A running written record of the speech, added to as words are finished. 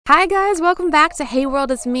Hi guys, welcome back to Hey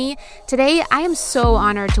World, It's Me. Today, I am so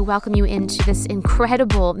honored to welcome you into this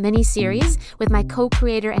incredible mini-series with my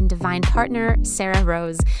co-creator and divine partner, Sarah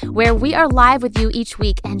Rose, where we are live with you each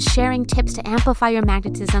week and sharing tips to amplify your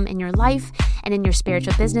magnetism in your life and in your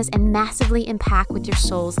spiritual business and massively impact with your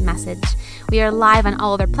soul's message. We are live on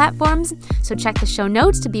all other platforms, so check the show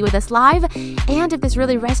notes to be with us live. And if this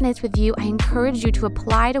really resonates with you, I encourage you to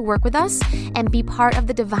apply to work with us and be part of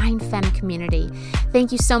the Divine Femme community.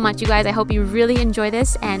 Thank you so much, you guys. I hope you really enjoy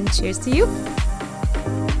this, and cheers to you.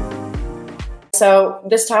 So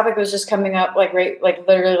this topic was just coming up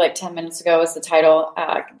literally 10 minutes ago was the title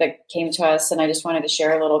that came to us. And I just wanted to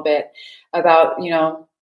share a little bit about,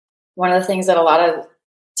 one of the things that a lot of,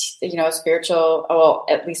 spiritual, well,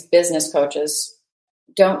 at least business coaches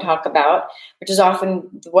don't talk about, which is often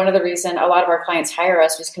one of the reason a lot of our clients hire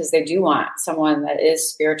us, just because they do want someone that is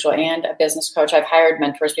spiritual and a business coach. I've hired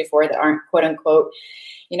mentors before that aren't quote unquote,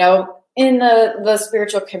 in the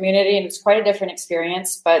spiritual community, and it's quite a different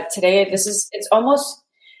experience. But today it's almost,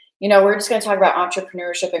 we're just going to talk about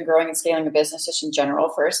entrepreneurship and growing and scaling a business just in general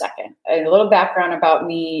for a second. And a little background about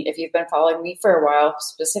me, if you've been following me for a while,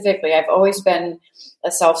 specifically, I've always been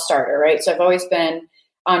a self-starter, right? So I've always been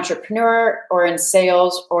entrepreneur or in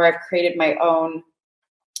sales, or I've created my own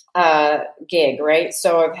gig, right?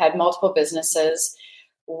 So I've had multiple businesses.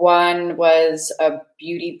 One was a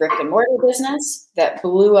beauty brick and mortar business that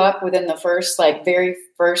blew up within the very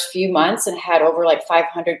first few months and had over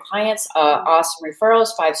 500 clients, awesome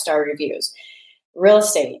referrals, 5-star reviews. Real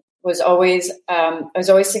estate was always, I was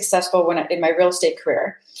always successful in my real estate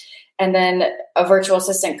career. And then a virtual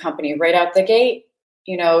assistant company right out the gate,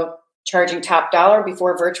 charging top dollar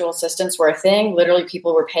before virtual assistants were a thing. Literally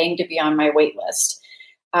people were paying to be on my wait list.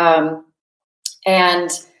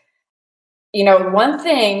 One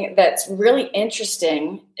thing that's really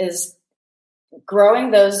interesting is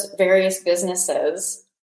growing those various businesses.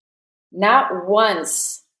 Not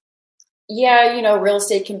once, real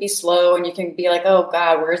estate can be slow and you can be like, oh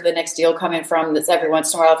God, where's the next deal coming from? That's every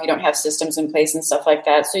once in a while if you don't have systems in place and stuff like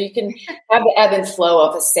that. So you can have the ebb and flow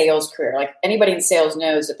of a sales career. Like anybody in sales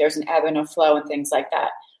knows that there's an ebb and a flow and things like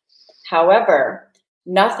that. However,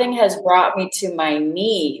 nothing has brought me to my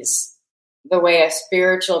knees the way a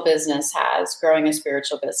spiritual business has, growing a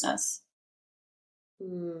spiritual business.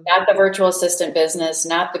 Not the virtual assistant business,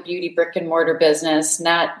 not the beauty brick and mortar business,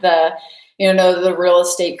 not the, the real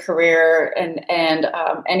estate career and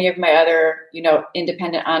any of my other,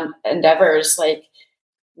 independent endeavors. Like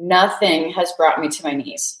nothing has brought me to my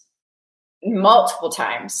knees multiple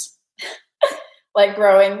times, like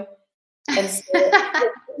growing and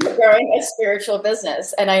growing a spiritual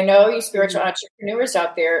business. And I know you spiritual entrepreneurs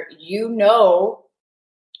out there, you know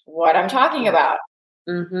what I'm talking about.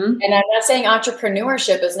 Mm-hmm. And I'm not saying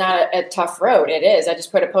entrepreneurship is not a tough road. It is. I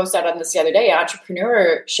just put a post out on this the other day.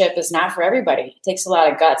 Entrepreneurship is not for everybody. It takes a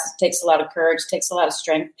lot of guts. It takes a lot of courage. It takes a lot of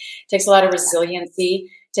strength. It takes a lot of resiliency.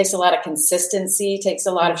 It takes a lot of consistency. It takes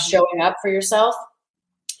a lot of showing up for yourself.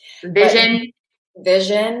 Vision,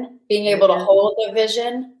 being able to hold the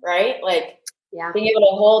vision, right? Being able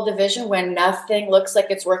to hold the vision when nothing looks like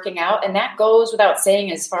it's working out. And that goes without saying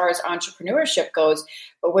as far as entrepreneurship goes.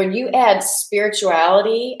 But when you add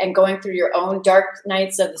spirituality and going through your own dark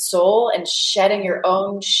nights of the soul and shedding your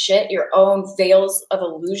own shit, your own veils of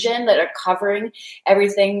illusion that are covering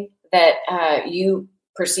everything that you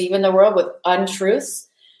perceive in the world with untruths,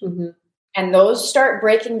 and those start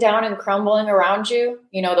breaking down and crumbling around you,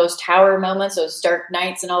 those tower moments, those dark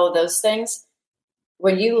nights and all of those things.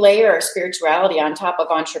 When you layer spirituality on top of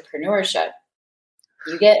entrepreneurship,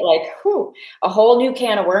 you get a whole new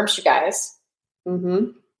can of worms, you guys. Mm-hmm.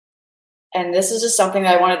 And this is just something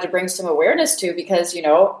that I wanted to bring some awareness to because,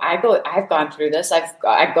 I've gone through this.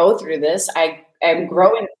 I go through this. I am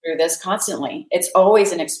growing through this constantly. It's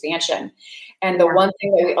always an expansion. And the one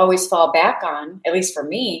thing that we always fall back on, at least for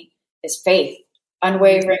me, is faith,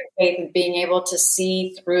 unwavering faith, and being able to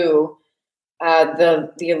see through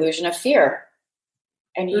the illusion of fear.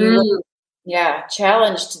 And you,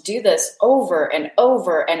 challenged to do this over and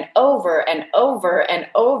over and over and over and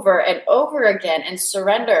over and over again, and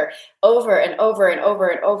surrender over and over and over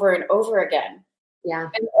and over and over again. Yeah.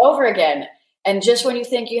 And over again. And just when you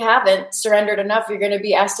think you haven't surrendered enough, you're going to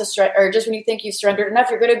be asked to surrender, or just when you think you've surrendered enough,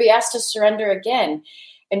 you're going to be asked to surrender again.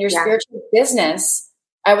 And your spiritual business,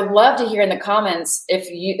 I would love to hear in the comments if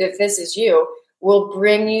this is you, will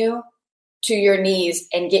bring you to your knees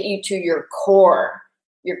and get you to your core.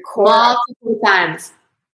 Your core. Multiple times.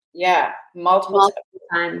 Yeah, multiple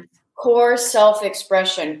times. Core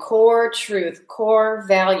self-expression, core truth, core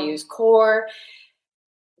values, core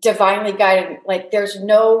divinely guided. There's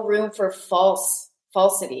no room for false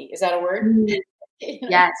falsity. Is that a word?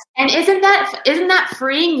 Yes. And isn't that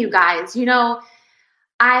freeing, you guys? You know,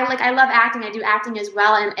 I love acting. I do acting as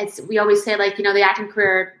well. And we always say, like, you know, the acting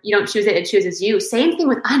career, you don't choose it, it chooses you. Same thing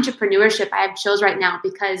with entrepreneurship. I have chills right now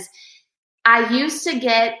because I used to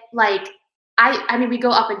get like, I mean, we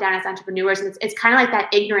go up and down as entrepreneurs, and it's kind of like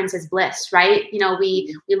that ignorance is bliss, right? You know,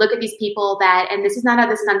 we look at these people and this is not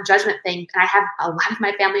a judgment thing. And I have a lot of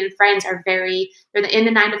my family and friends they're in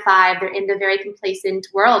the 9 to 5, they're in the very complacent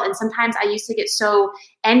world. And sometimes I used to get so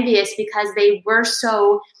envious because they were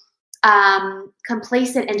so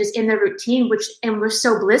complacent and just in the routine, and we're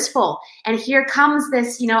so blissful. And here comes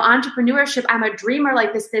this, you know, entrepreneurship. I'm a dreamer.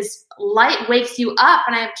 Like this light wakes you up,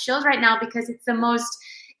 and I have chills right now because it's the most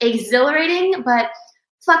exhilarating, but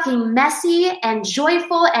fucking messy and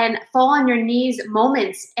joyful and fall on your knees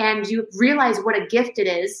moments. And you realize what a gift it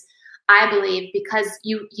is, I believe, because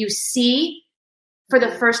you see for the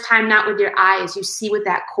first time, not with your eyes, you see with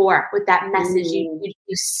that core, with that message, you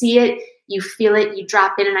see it, you feel it, you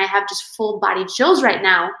drop in, and I have just full body chills right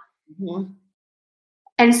now. Mm-hmm.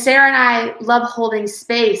 And Sarah and I love holding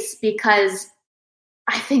space because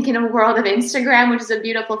I think in a world of Instagram, which is a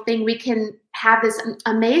beautiful thing, we can have this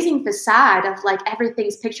amazing facade of like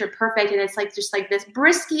everything's picture perfect. And it's like just like this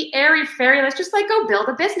brisky, airy fairy. Let's just like go build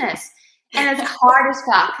a business. And it's hard as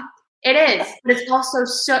fuck. It is. But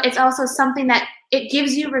it's also something that it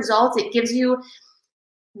gives you results. It gives you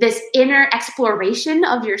this inner exploration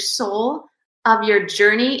of your soul, of your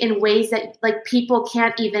journey in ways that like people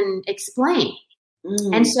can't even explain.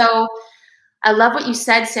 And so I love what you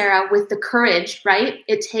said, Sarah, with the courage, right?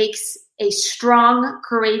 It takes a strong,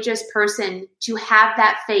 courageous person to have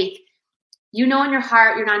that faith. You know in your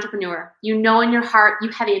heart you're an entrepreneur. You know in your heart you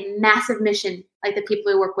have a massive mission, like the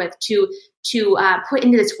people we work with, to put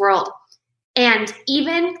into this world. And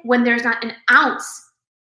even when there's not an ounce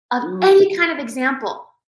of any kind of example,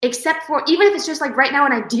 except for, even if it's just like right now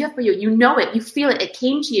an idea for you, you know it, you feel it, it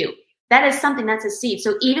came to you. That is something, that's a seed.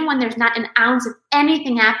 So even when there's not an ounce of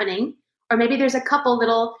anything happening, or maybe there's a couple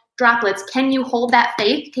little droplets, can you hold that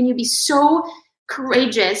faith? Can you be so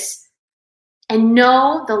courageous and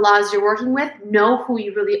know the laws you're working with, know who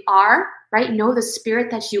you really are, right? Know the spirit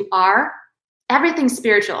that you are. Everything's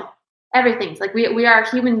spiritual. Everything's like we are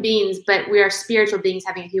human beings, but we are spiritual beings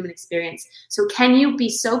having a human experience. So can you be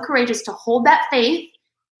so courageous to hold that faith,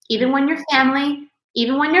 even when your family,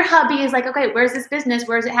 even when your hubby is like, okay, where's this business?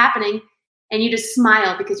 Where is it happening? And you just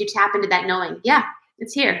smile because you tap into that knowing. Yeah,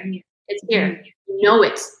 it's here. It's here. You know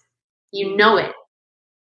it. You know it.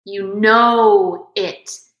 You know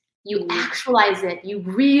it. You actualize it. You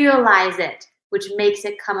realize it, which makes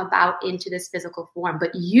it come about into this physical form.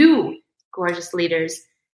 But you, gorgeous leaders,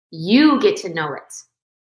 you get to know it.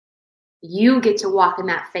 You get to walk in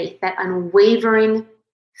that faith, that unwavering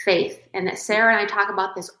faith. And that Sarah and I talk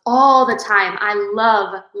about this all the time. I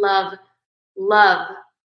love, love, love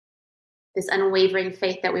this unwavering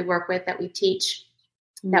faith that we work with, that we teach,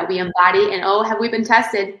 that we embody. And have we been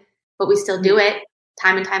tested, but we still do it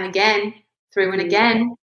time and time again, through and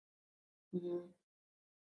again.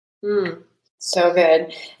 So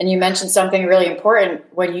good. And you mentioned something really important.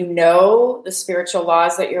 When you know the spiritual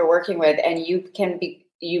laws that you're working with, and you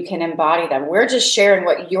can embody them. We're just sharing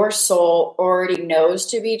what your soul already knows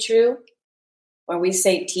to be true. When we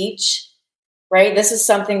say teach, right? This is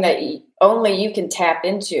something that only you can tap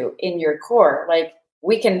into in your core. Like,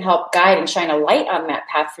 we can help guide and shine a light on that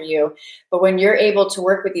path for you. But when you're able to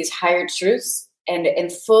work with these higher truths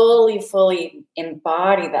and fully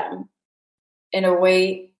embody them in a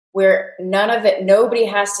way where nobody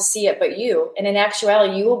has to see it but you. And in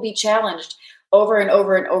actuality, you will be challenged over and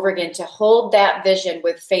over and over again to hold that vision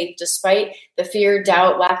with faith, despite the fear,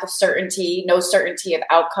 doubt, lack of certainty, no certainty of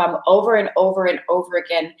outcome. Over and over and over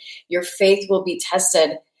again, your faith will be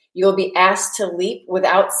tested. You will be asked to leap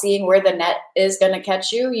without seeing where the net is going to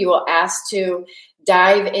catch you. You will ask to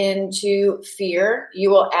dive into fear. You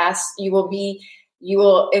will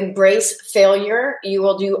embrace failure. You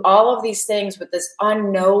will do all of these things with this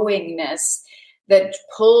unknowingness that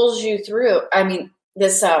pulls you through. I mean,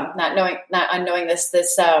 this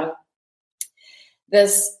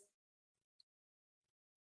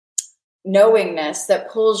knowingness that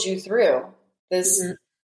pulls you through, this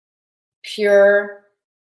pure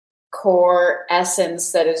core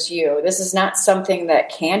essence that is you. This is not something that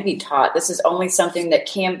can be taught. This is only something that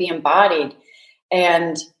can be embodied.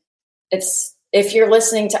 And if you're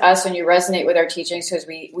listening to us and you resonate with our teachings, because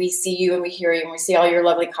we see you and we hear you and we see all your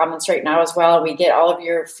lovely comments right now as well. We get all of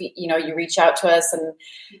your, you reach out to us, and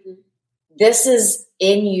this is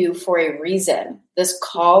in you for a reason. This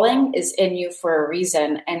calling is in you for a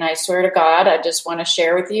reason. And I swear to God, I just want to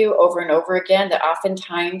share with you over and over again that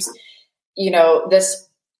oftentimes, this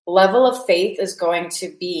level of faith is going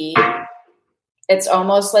to be, it's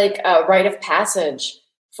almost like a rite of passage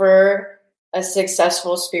for a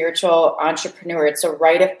successful spiritual entrepreneur. It's a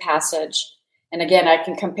rite of passage. And again, I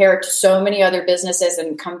can compare it to so many other businesses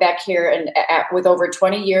and come back here and with over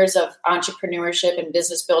 20 years of entrepreneurship and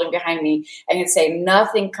business building behind me, I can say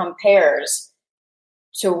nothing compares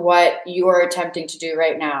to what you are attempting to do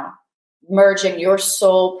right now. Merging your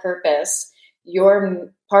soul purpose,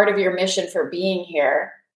 your part of your mission for being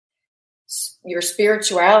here, your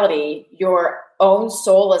spirituality, your own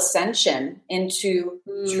soul ascension into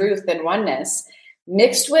truth and oneness,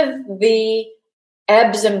 mixed with the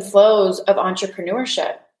ebbs and flows of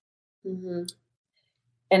entrepreneurship. Mm-hmm.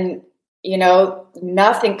 And,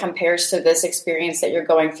 nothing compares to this experience that you're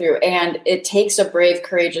going through. And it takes a brave,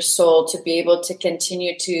 courageous soul to be able to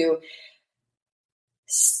continue to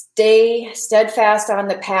stay steadfast on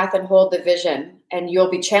the path and hold the vision. And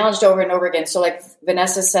you'll be challenged over and over again. So like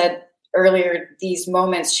Vanessa said earlier, these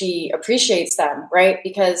moments, she appreciates them, right?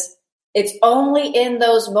 Because it's only in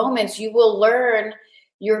those moments you will learn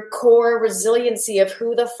your core resiliency of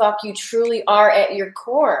who the fuck you truly are at your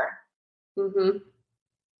core. Mm-hmm.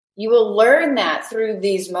 You will learn that through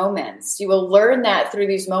these moments. You will learn that through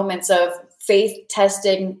these moments of faith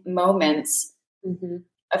testing moments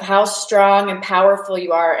of how strong and powerful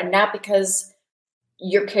you are. And not because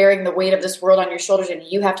you're carrying the weight of this world on your shoulders and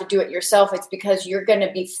you have to do it yourself. It's because you're going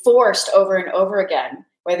to be forced over and over again,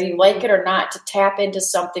 whether you like it or not, to tap into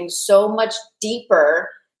something so much deeper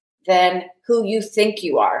than who you think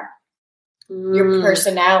you are, your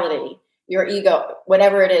personality, your ego,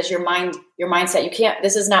 whatever it is, your mind, your mindset.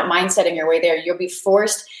 This is not mindsetting your way there. You'll be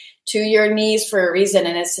forced to your knees for a reason.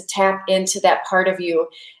 And it's to tap into that part of you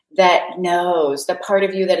that knows, the part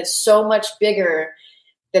of you that is so much bigger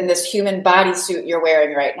than this human bodysuit you're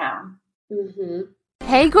wearing right now. Mm-hmm.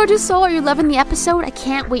 Hey, gorgeous soul, are you loving the episode? I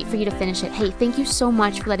can't wait for you to finish it. Hey, thank you so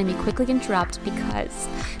much for letting me quickly interrupt because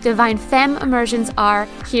Divine Femme Immersions are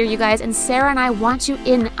here, you guys, and Sarah and I want you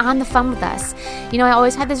in on the fun with us. I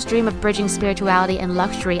always had this dream of bridging spirituality and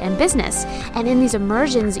luxury and business, and in these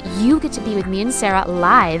immersions, you get to be with me and Sarah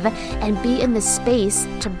live and be in the space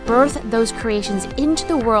to birth those creations into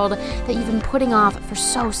the world that you've been putting off for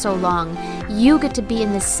so long. You get to be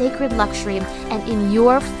in this sacred luxury and in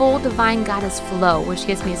your full divine goddess flow, which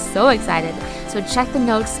gets me so excited. So check the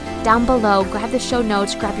notes down below, grab the show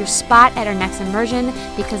notes, grab your spot at our next immersion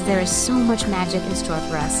because there is so much magic in store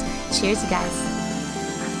for us. Cheers, you guys.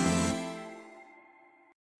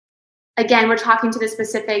 Again, we're talking to the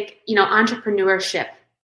specific, entrepreneurship.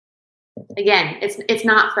 Again, it's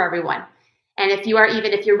not for everyone. And if you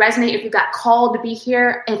resonate, if you got called to be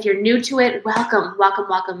here, if you're new to it,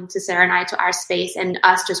 welcome to Sarah and I, to our space and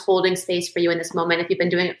us just holding space for you in this moment. If you've been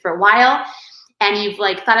doing it for a while and you've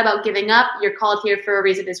thought about giving up, you're called here for a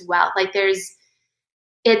reason as well.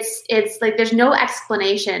 It's like there's no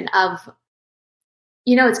explanation of,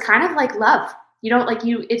 it's kind of like love.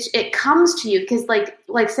 It comes to you because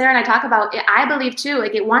like Sarah and I talk about, I believe too,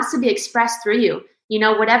 it wants to be expressed through you.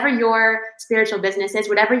 Whatever your spiritual business is,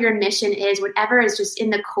 whatever your mission is, whatever is just in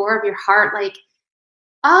the core of your heart,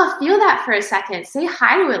 feel that for a second. Say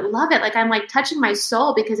hi to it. Love it. I'm touching my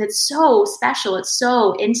soul because it's so special. It's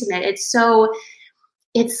so intimate. It's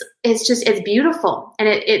beautiful. And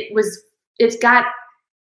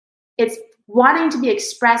it's wanting to be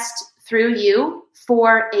expressed through you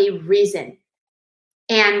for a reason.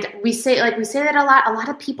 And we say that a lot. A lot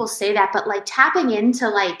of people say that, but tapping into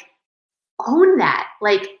own that,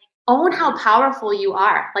 own how powerful you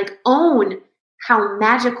are, own how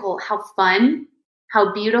magical, how fun,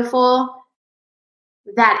 how beautiful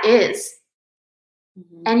that is.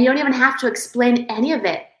 Mm-hmm. And you don't even have to explain any of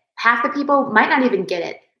it. Half the people might not even get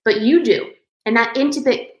it, but you do. And that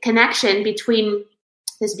intimate connection between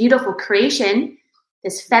this beautiful creation,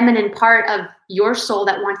 this feminine part of your soul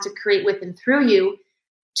that wants to create with and through you,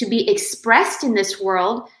 to be expressed in this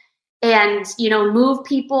world and, move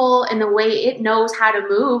people in the way it knows how to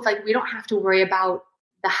move. We don't have to worry about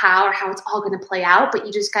the how or how it's all going to play out, but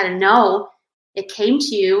you just got to know it came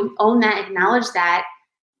to you, own that, acknowledge that.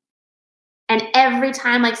 And every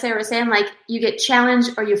time, like Sarah was saying, you get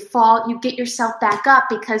challenged or you fall, you get yourself back up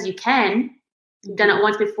because you can. You've done it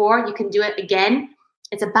once before, you can do it again.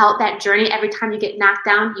 It's about that journey. Every time you get knocked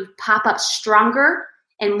down, you pop up stronger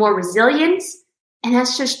and more resilient. And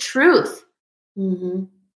that's just truth. Mm-hmm.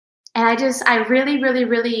 And I really, really,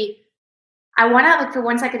 really, I want to, for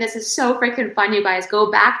 1 second, this is so freaking fun, you guys, go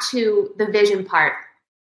back to the vision part.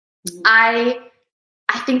 Mm-hmm. I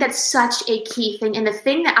I think that's such a key thing. And the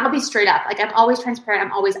thing that, I'll be straight up, like I'm always transparent,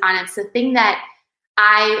 I'm always honest. The thing that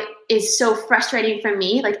is so frustrating for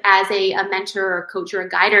me, like as a mentor or coach or a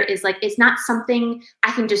guider, is like, it's not something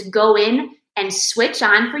I can just go in and switch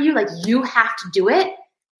on for you. Like you have to do it.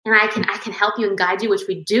 And I can help you and guide you, which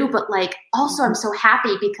we do. But like, also I'm so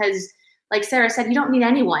happy because like Sarah said, you don't need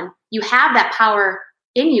anyone. You have that power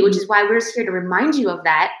in you, which is why we're just here to remind you of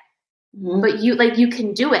that. Mm-hmm. But you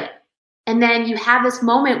can do it. And then you have this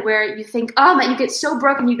moment where you think, oh, man, you get so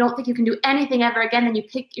broken, you don't think you can do anything ever again. Then you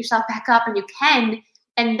pick yourself back up and you can.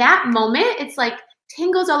 And that moment, it's like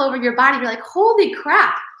tingles all over your body. You're like, holy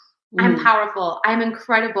crap, I'm powerful. I'm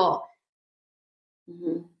incredible.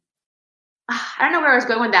 Mm-hmm. I don't know where I was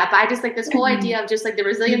going with that, but I just like this whole idea of just like the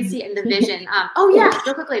resiliency and the vision.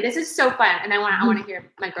 Real quickly, this is so fun. And I want to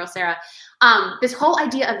hear my girl, Sarah. This whole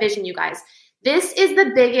idea of vision, you guys, this is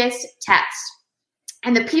the biggest test.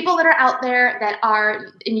 And the people that are out there that are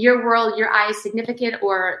in your world, your eyes, significant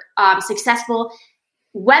or successful,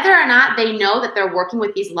 whether or not they know that they're working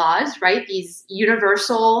with these laws, right? These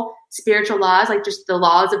universal spiritual laws, like just the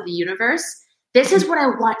laws of the universe. This is what I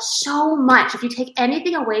want so much. If you take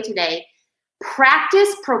anything away today,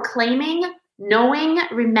 practice proclaiming, knowing,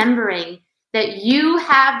 remembering that you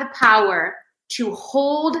have the power to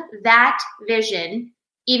hold that vision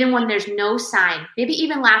even when there's no sign. Maybe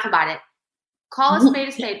even laugh about it. Call a spade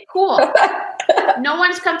a spade. Cool. No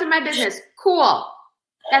one's come through my business. Cool.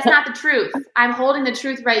 That's not the truth. I'm holding the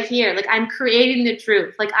truth right here. Like I'm creating the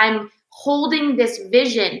truth. Like I'm holding this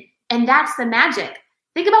vision. And that's the magic.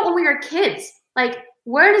 Think about when we were kids. Like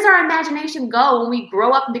where does our imagination go when we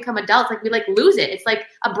grow up and become adults? Like we like lose it. It's like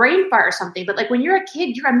a brain fart or something. But like when you're a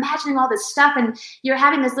kid, you're imagining all this stuff and you're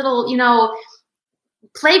having this little,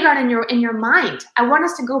 playground in your mind. I want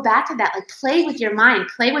us to go back to that. Like play with your mind,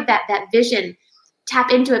 play with that vision,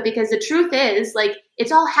 tap into it, because the truth is like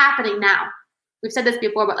it's all happening now. We've said this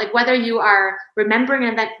before, but like whether you are remembering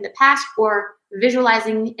an event from the past or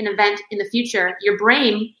visualizing an event in the future, your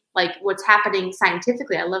brain, like what's happening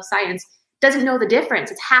scientifically, I love science, doesn't know the difference.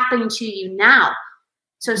 It's happening to you now.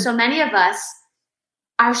 So many of us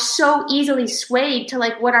are so easily swayed to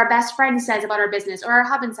like what our best friend says about our business or our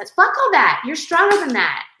husband says. Fuck all that. You're stronger than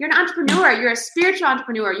that. You're an entrepreneur. You're a spiritual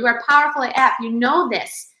entrepreneur. You are powerful AF. You know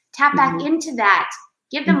this. Tap back into that.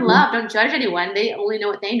 Give them love. Don't judge anyone. They only know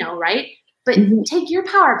what they know, right? But take your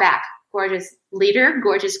power back. Gorgeous leader,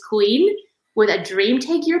 gorgeous queen with a dream.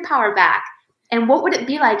 Take your power back. And what would it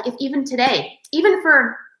be like if even today, even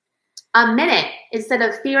for a minute, instead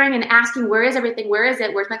of fearing and asking, where is everything? Where is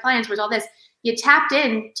it? Where's my clients? Where's all this? You tapped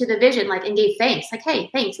in to the vision, like, and gave thanks. Like,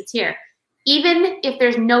 hey, thanks, it's here. Even if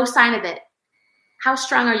there's no sign of it, how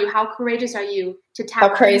strong are you? How courageous are you to tap?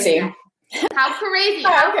 How crazy. How crazy.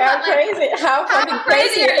 How crazy. How fucking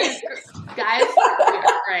crazy. Guys,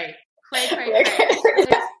 great. Cray.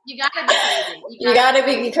 You gotta be crazy. You gotta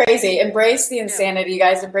be crazy. Embrace the insanity,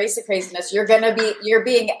 guys. Embrace the craziness. You're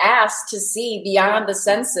being asked to see beyond the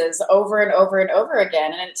senses over and over and over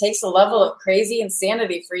again. And it takes a level of crazy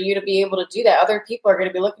insanity for you to be able to do that. Other people are going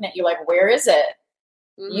to be looking at you like, where is it?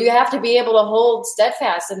 Mm-hmm. You have to be able to hold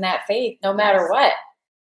steadfast in that faith no matter what.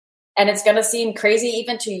 And it's going to seem crazy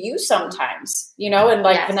even to you sometimes, and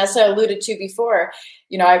like Vanessa alluded to before,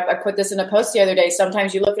 I put this in a post the other day.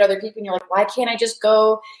 Sometimes you look at other people and you're like, why can't I just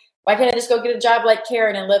go get a job like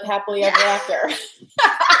Karen and live happily ever after?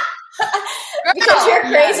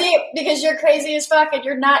 Because you're crazy as fuck and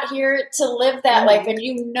you're not here to live that life. And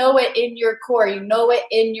you know it in your core, you know it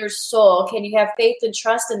in your soul. Can you have faith and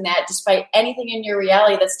trust in that despite anything in your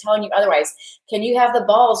reality that's telling you otherwise? Can you have the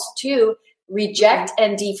balls to reject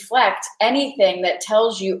and deflect anything that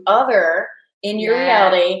tells you other in your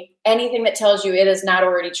reality, anything that tells you it is not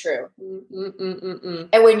already true?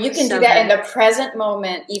 And when you can do that in the present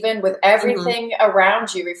moment, even with everything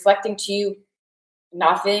around you reflecting to you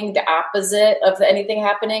nothing, the opposite of anything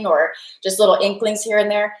happening, or just little inklings here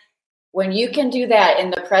and there, when you can do that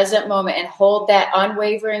in the present moment and hold that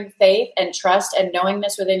unwavering faith and trust and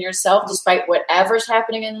knowingness within yourself, despite whatever's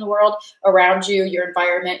happening in the world around you, your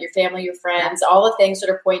environment, your family, your friends, all the things that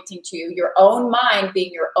are pointing to your own mind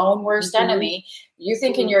being your own worst enemy, you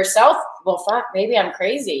think in yourself, well, fuck, maybe I'm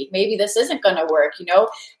crazy. Maybe this isn't going to work,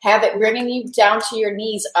 have it bringing you down to your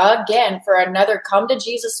knees again for another come to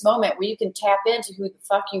Jesus moment where you can tap into who the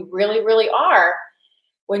fuck you really, really are.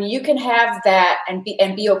 When you can have that and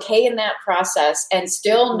be okay in that process and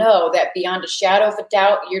still know that beyond a shadow of a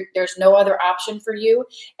doubt, there's no other option for you,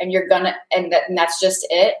 and and that's just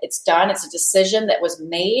it. It's done. It's a decision that was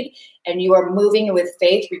made, and you are moving with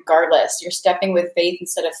faith regardless. You're stepping with faith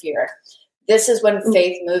instead of fear. This is when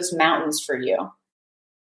faith moves mountains for you.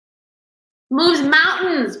 moves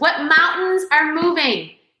mountains. What mountains are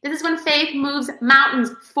moving? This is when faith moves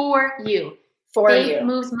mountains for you. Faith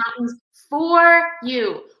moves mountains for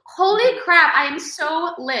you. Holy crap, I am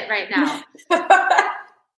so lit right now.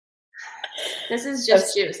 This is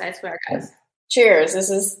just juice, I swear, guys. Cheers. This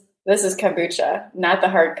is kombucha, not the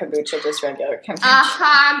hard kombucha, just regular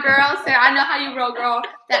kombucha. Girl, Sarah, I know how you roll, girl.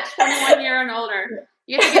 That's 21 year and older.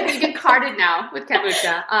 You get carded now with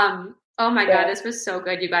kombucha. Oh my God, this was so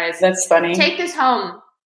good, you guys. That's funny. Take this home.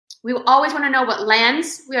 We always want to know what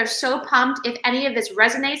lands. We are so pumped. If any of this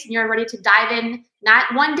resonates and you're ready to dive in,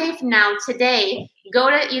 not one day from now, today,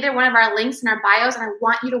 go to either one of our links in our bios, and I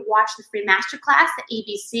want you to watch the free masterclass, the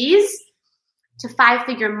ABCs to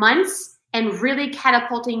 5-figure months, and really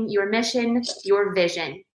catapulting your mission, your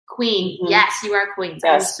vision. Queen, yes, you are queen.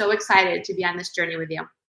 Yes. I'm so excited to be on this journey with you.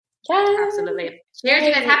 Yes. Absolutely. Cheers,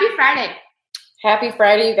 you guys. Happy Friday. Happy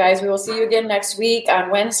Friday, you guys. We will see you again next week on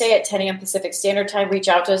Wednesday at 10 a.m. Pacific Standard Time. Reach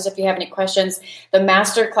out to us if you have any questions. The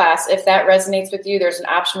masterclass, if that resonates with you, there's an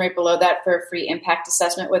option right below that for a free impact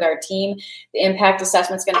assessment with our team. The impact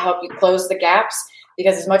assessment is going to help you close the gaps,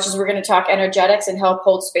 because as much as we're going to talk energetics and help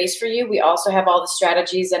hold space for you, we also have all the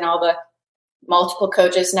strategies and all the multiple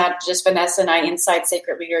coaches, not just Vanessa and I, inside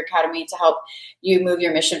Sacred Leader Academy, to help you move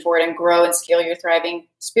your mission forward and grow and scale your thriving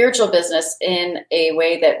spiritual business in a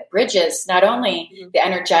way that bridges not only the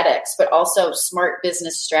energetics, but also smart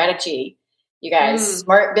business strategy. You guys,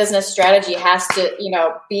 smart business strategy has to,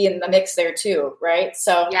 be in the mix there too, right?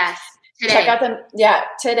 So yes. Check out the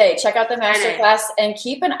masterclass and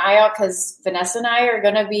keep an eye out, because Vanessa and I are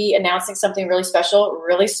going to be announcing something really special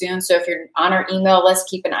really soon. So if you're on our email list,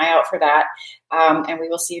 keep an eye out for that. And we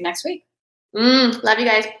will see you next week. Love you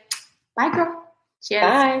guys. Bye, girl. Cheers.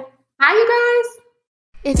 Bye. Bye, you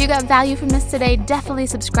guys. If you got value from this today, definitely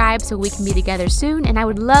subscribe so we can be together soon. And I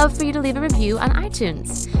would love for you to leave a review on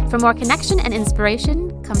iTunes. For more connection and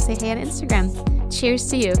inspiration, come say hey on Instagram. Cheers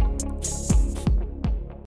to you.